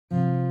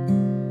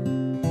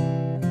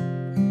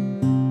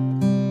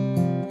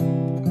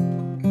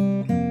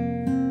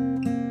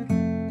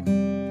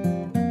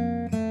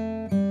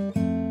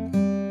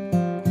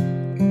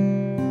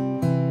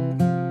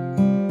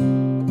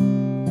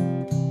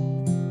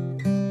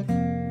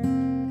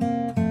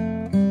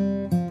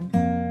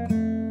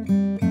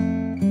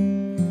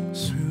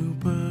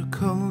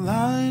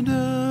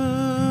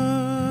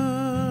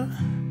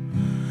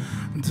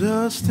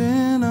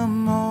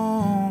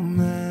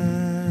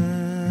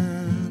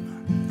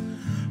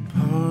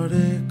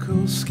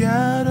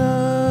scattered,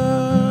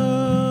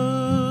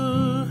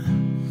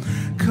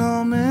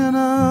 coming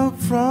up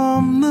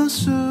from the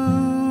soup,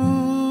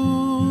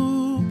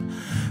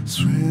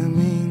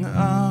 swimming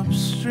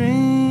upstream,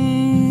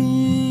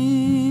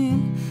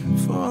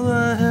 for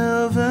the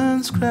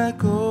heavens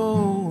crack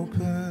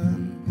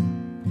open.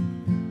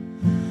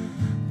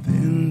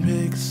 Then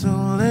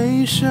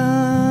pixelation,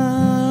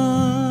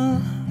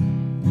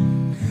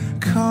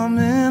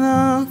 coming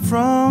up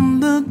from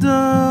the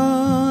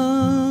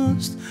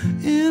dust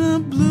in a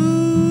blue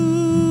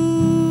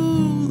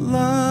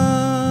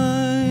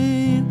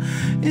light,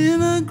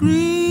 in a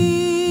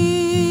green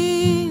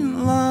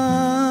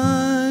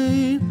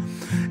light,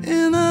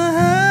 in a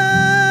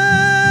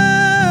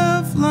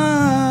half-life,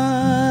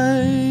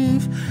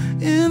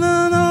 in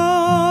an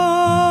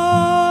arc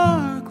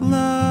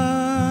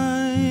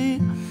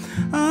light.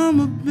 I'm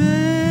a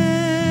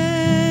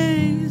bass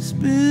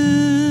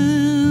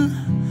spin,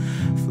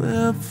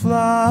 flip-flopping.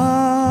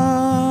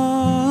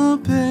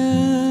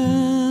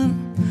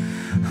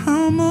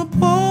 I'm a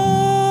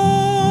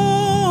pulse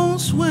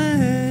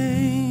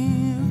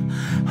wave,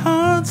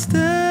 heart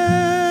stepping.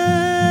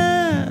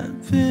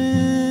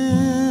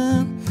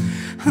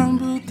 I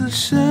put the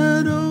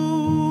shadows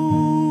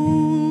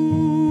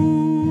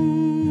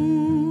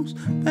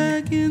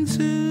back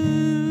into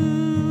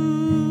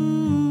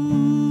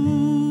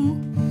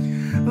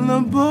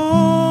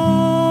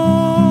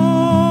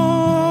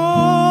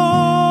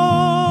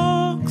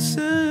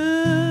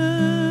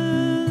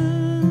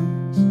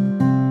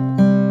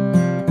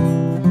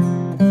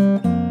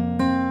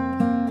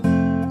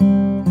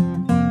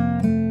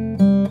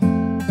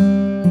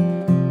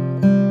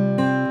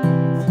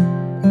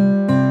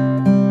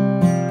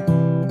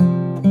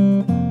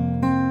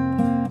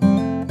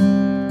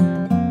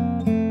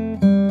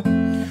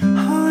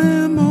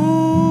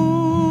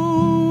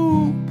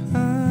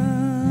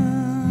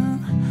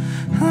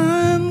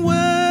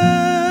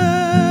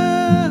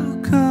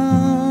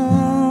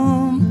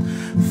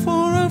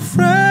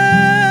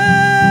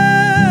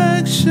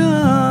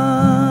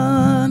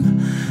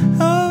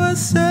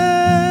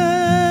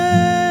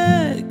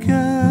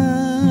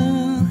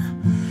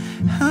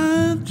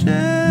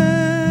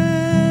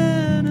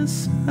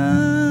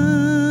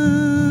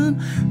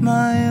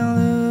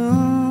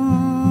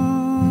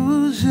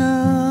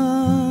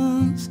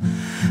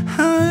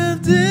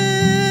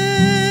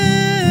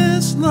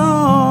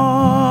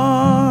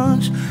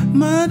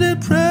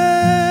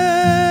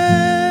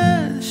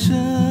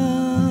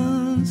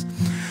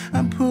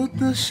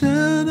the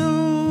shadows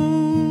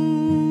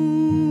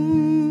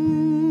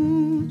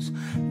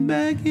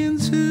back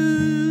into